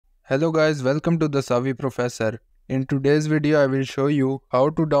Hello guys, welcome to the Savvy Professor. In today's video I will show you how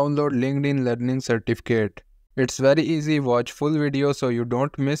to download LinkedIn Learning Certificate. It's very easy, watch full video so you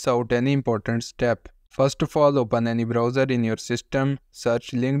don't miss out any important step. First of all, open any browser in your system,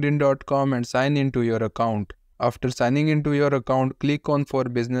 search linkedin.com and sign into your account. After signing into your account, click on For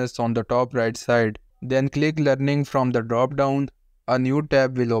Business on the top right side. Then click Learning from the drop down. A new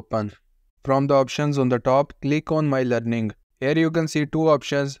tab will open. From the options on the top, click on My Learning. Here you can see two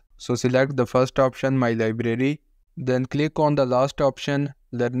options. So select the first option, My Library. Then click on the last option,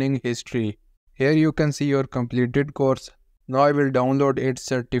 Learning History. Here you can see your completed course. Now I will download its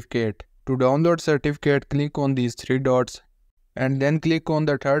certificate. To download certificate, click on these three dots and then click on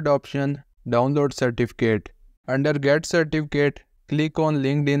the third option, Download Certificate. Under Get Certificate, click on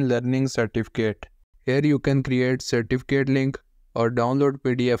LinkedIn Learning Certificate. Here you can create certificate link or download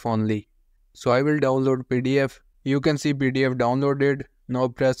PDF only. So I will download PDF. You can see PDF downloaded. Now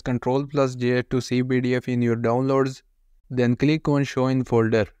press Ctrl+J to see PDF in your downloads. Then click on Show in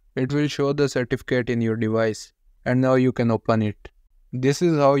Folder. It will show the certificate in your device. And now you can open it. This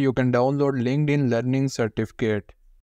is how you can download LinkedIn Learning Certificate.